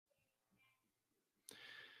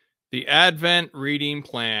The Advent reading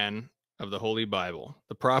plan of the Holy Bible,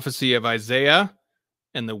 the prophecy of Isaiah,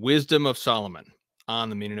 and the wisdom of Solomon on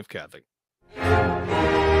the Meaning of Catholic.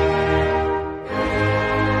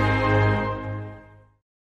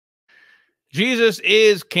 Jesus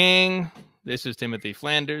is King. This is Timothy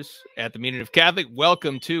Flanders at the Meaning of Catholic.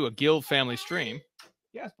 Welcome to a Guild family stream.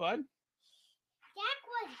 Yes, bud? Jack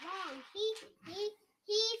was wrong.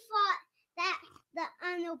 He thought that the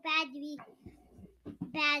Uno battery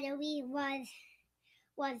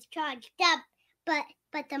was charged up, but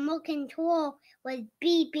the remote control was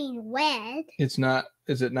beeping red. It's not.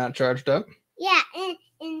 Is it not charged up? Yeah, and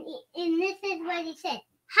this is what he said.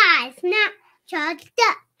 Hi, it's not charged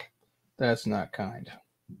up. That's not kind.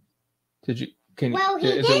 Did you? Well,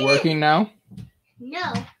 is it working now?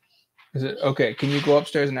 No. Is it okay? Can you go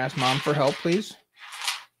upstairs and ask Mom for help, please?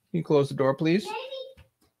 Can you close the door, please?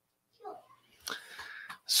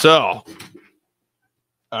 So,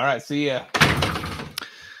 all right, see ya.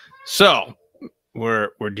 So, we're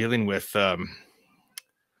dealing with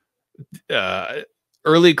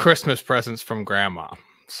early Christmas presents from Grandma.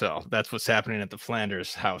 So that's what's happening at the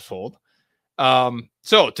Flanders household.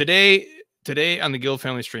 So today on the Guild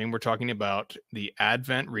Family Stream, we're talking about the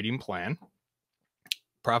Advent reading plan,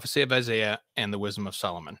 prophecy of Isaiah, and the wisdom of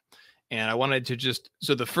Solomon. And I wanted to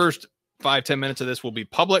so the first 5-10 minutes of this will be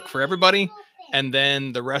public for everybody, and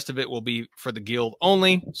then the rest of it will be for the Guild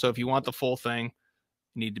only. So if you want the full thing,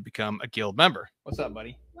 you need to become a Guild member. What's up,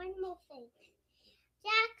 buddy? One more thing.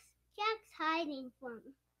 Jack's hiding from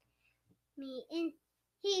me, and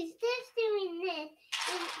he's just doing this.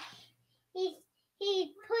 And he's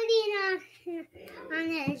putting on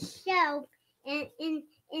a shelf,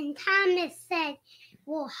 and Thomas said,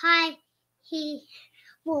 he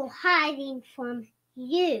will hiding from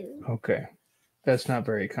you. Okay, that's not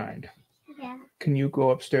very kind. Yeah. Can you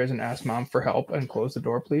go upstairs and ask Mom for help and close the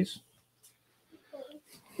door, please?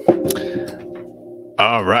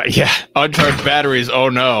 All right. Yeah. Uncharged batteries. Oh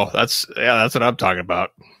no. That's what I'm talking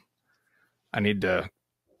about. I need to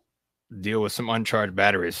deal with some uncharged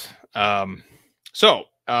batteries. So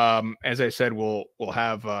as I said, we'll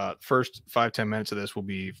have first 5-10 minutes of this will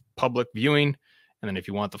be public viewing. And then if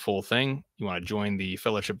you want the full thing, you want to join the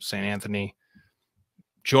Fellowship of St. Anthony,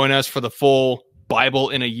 join us for the full Bible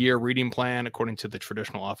in a Year reading plan according to the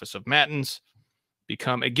traditional office of Matins.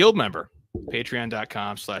 Become a Guild member.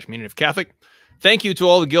 Patreon.com/Meaning of Catholic. Thank you to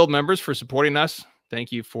all the Guild members for supporting us.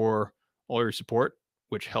 Thank you for all your support,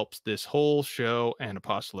 which helps this whole show and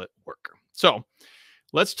apostolate work. So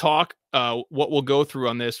let's talk what we'll go through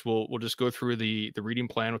on this. We'll just go through the reading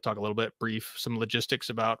plan. We'll talk a little bit brief, some logistics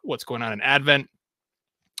about what's going on in Advent.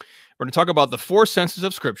 We're going to talk about the 4 senses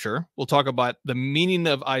of Scripture. We'll talk about the meaning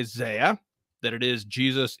of Isaiah, that it is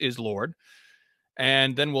Jesus is Lord.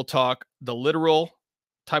 And then we'll talk the literal,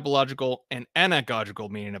 typological, and anagogical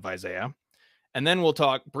meaning of Isaiah. And then we'll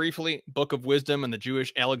talk briefly Book of Wisdom and the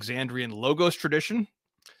Jewish Alexandrian Logos tradition.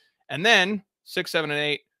 And then 6, 7, and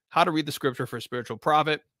 8, how to read the Scripture for spiritual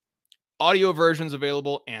profit, audio versions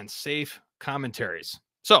available, and safe commentaries.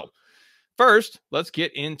 So first, let's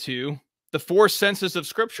get into the 4 senses of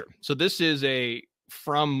Scripture. So this is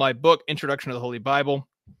from my book, Introduction to the Holy Bible.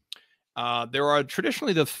 There are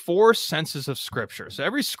traditionally the 4 senses of Scripture. So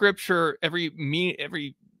every Scripture,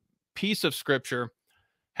 every piece of Scripture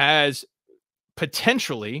has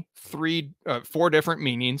potentially 4 different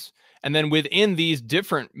meanings. And then within these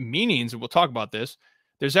different meanings, and we'll talk about this,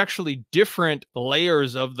 there's actually different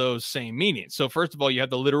layers of those same meanings. So first of all, you have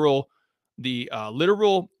the literal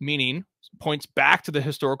meaning points back to the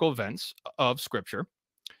historical events of Scripture.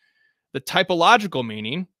 The typological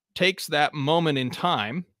meaning takes that moment in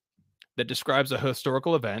time that describes a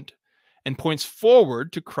historical event and points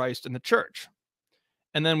forward to Christ and the church.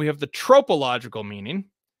 And then we have the tropological meaning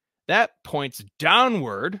that points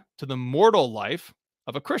downward to the mortal life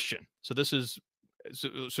of a Christian. So this is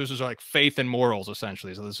like faith and morals,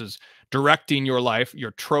 essentially. So this is directing your life,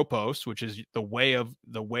 your tropos, which is the way of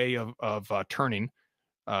turning,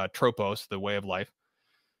 tropos, the way of life.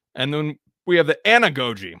 And then we have the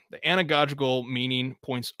anagogy. The anagogical meaning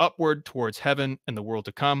points upward towards heaven and the world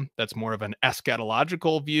to come. That's more of an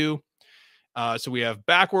eschatological view. So we have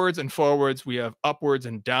backwards and forwards. We have upwards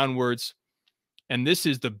and downwards. And this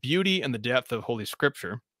is the beauty and the depth of Holy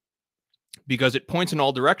Scripture, because it points in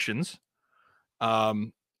all directions,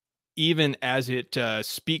 even as it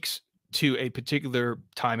speaks to a particular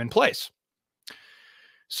time and place.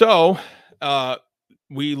 So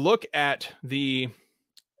we look at the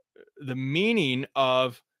meaning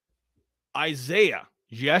of Isaiah,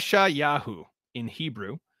 Yeshayahu in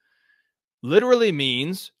Hebrew, literally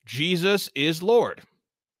means Jesus is Lord.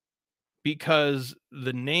 because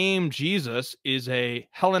the name Jesus is a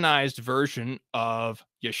Hellenized version of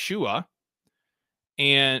Yeshua,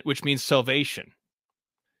 and which means salvation.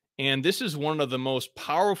 And this is one of the most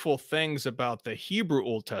powerful things about the Hebrew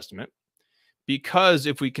Old Testament, because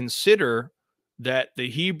if we consider that the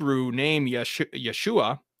Hebrew name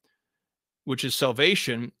Yeshua, which is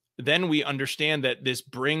salvation, then we understand that this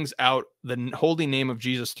brings out the holy name of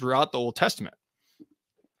Jesus throughout the Old Testament.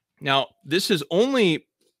 Now, this is only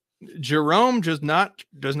Jerome does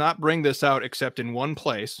not bring this out except in one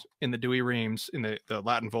place in the Douay-Rheims, in the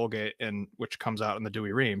Latin Vulgate, and which comes out in the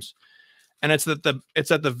Douay-Rheims, and it's at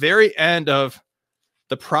the very end of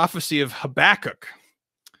the prophecy of Habakkuk.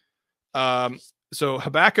 So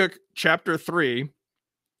Habakkuk chapter 3,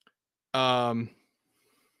 chapter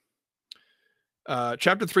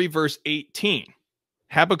 3, verse 18,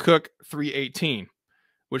 Habakkuk 3:18,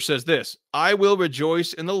 which says this: I will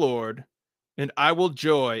rejoice in the Lord, and I will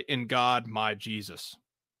joy in God my Jesus.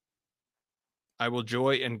 I will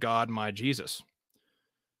joy in God my Jesus.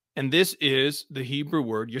 And this is the Hebrew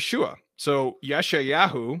word Yeshua. So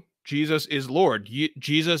Yeshayahu, Jesus is Lord.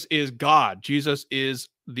 Jesus is God. Jesus is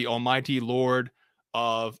the Almighty Lord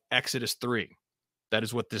of Exodus 3. That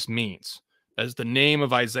is what this means. That is the name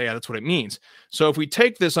of Isaiah. That's what it means. So if we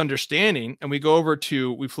take this understanding and we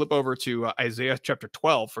flip over to Isaiah chapter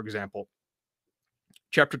 12, for example,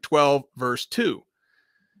 chapter 12, verse 2.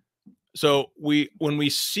 So when we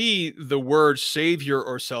see the word Savior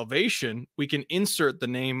or salvation, we can insert the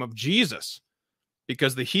name of Jesus,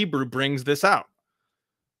 because the Hebrew brings this out.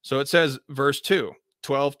 So it says, verse 2,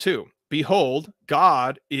 12:2, behold,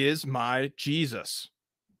 God is my Jesus.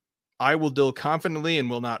 I will deal confidently and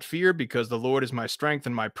will not fear, because the Lord is my strength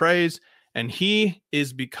and my praise, and he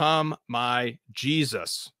is become my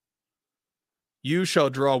Jesus. You shall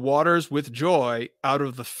draw waters with joy out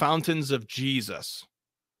of the fountains of Jesus.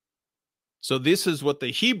 So this is what the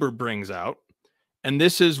Hebrew brings out, and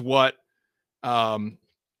this is what St.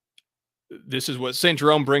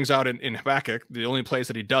 Jerome brings out in Habakkuk, the only place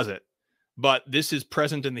that he does it. But this is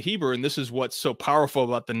present in the Hebrew, and this is what's so powerful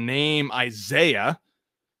about the name Isaiah,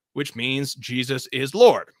 which means Jesus is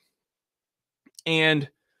Lord. And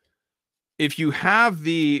if you have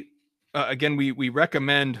the, again, we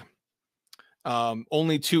recommend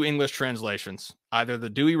only 2 English translations, either the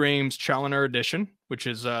Douay-Rheims Challoner edition, which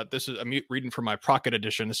is, I'm reading from my pocket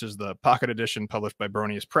edition. This is the pocket edition published by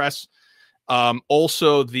Bronius Press.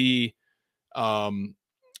 Also the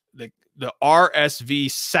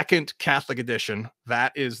RSV Second Catholic Edition.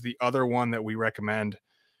 That is the other one that we recommend,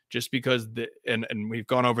 just because and we've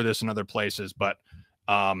gone over this in other places, but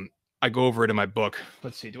I go over it in my book.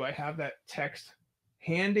 Let's see, do I have that text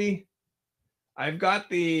handy? I've got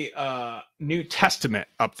the New Testament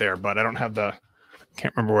up there, but I don't have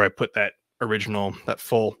can't remember where I put that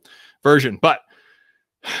full version. But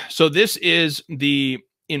so this is the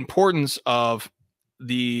importance of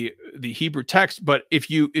the Hebrew text. But if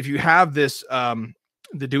you have this, the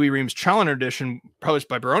Douay-Rheims Challoner edition published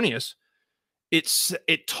by Baronius,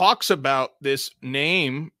 it talks about this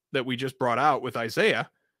name that we just brought out with Isaiah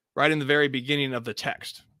right in the very beginning of the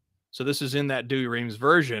text. So this is in that Douay-Rheims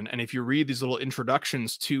version. And if you read these little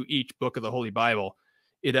introductions to each book of the Holy Bible,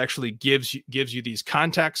 it actually gives you these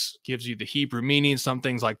contexts, gives you the Hebrew meaning, some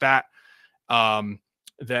things like that,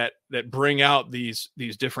 that bring out these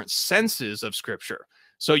different senses of Scripture.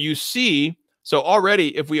 So you see,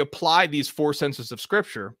 already if we apply these 4 senses of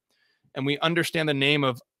Scripture and we understand the name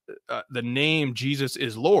Jesus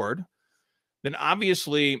is Lord, then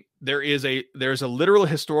obviously there's a literal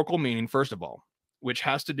historical meaning, first of all, which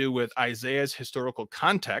has to do with Isaiah's historical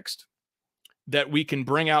context that we can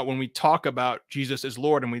bring out when we talk about Jesus as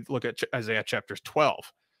Lord and we look at Isaiah chapter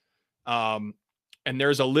 12. And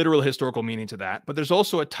there's a literal historical meaning to that, but there's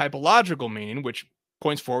also a typological meaning, which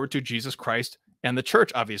points forward to Jesus Christ and the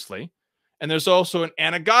church, obviously. And there's also an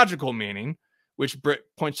anagogical meaning, which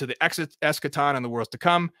points to the eschaton and the worlds to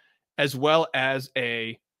come, as well as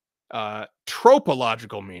a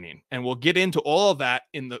tropological meaning. And we'll get into all of that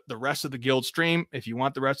in the rest of the Guild stream. If you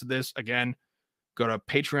want the rest of this, again, go to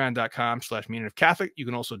patreon.com/meaningofcatholic. You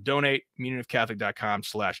can also donate,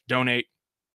 meaningofcatholic.com/donate.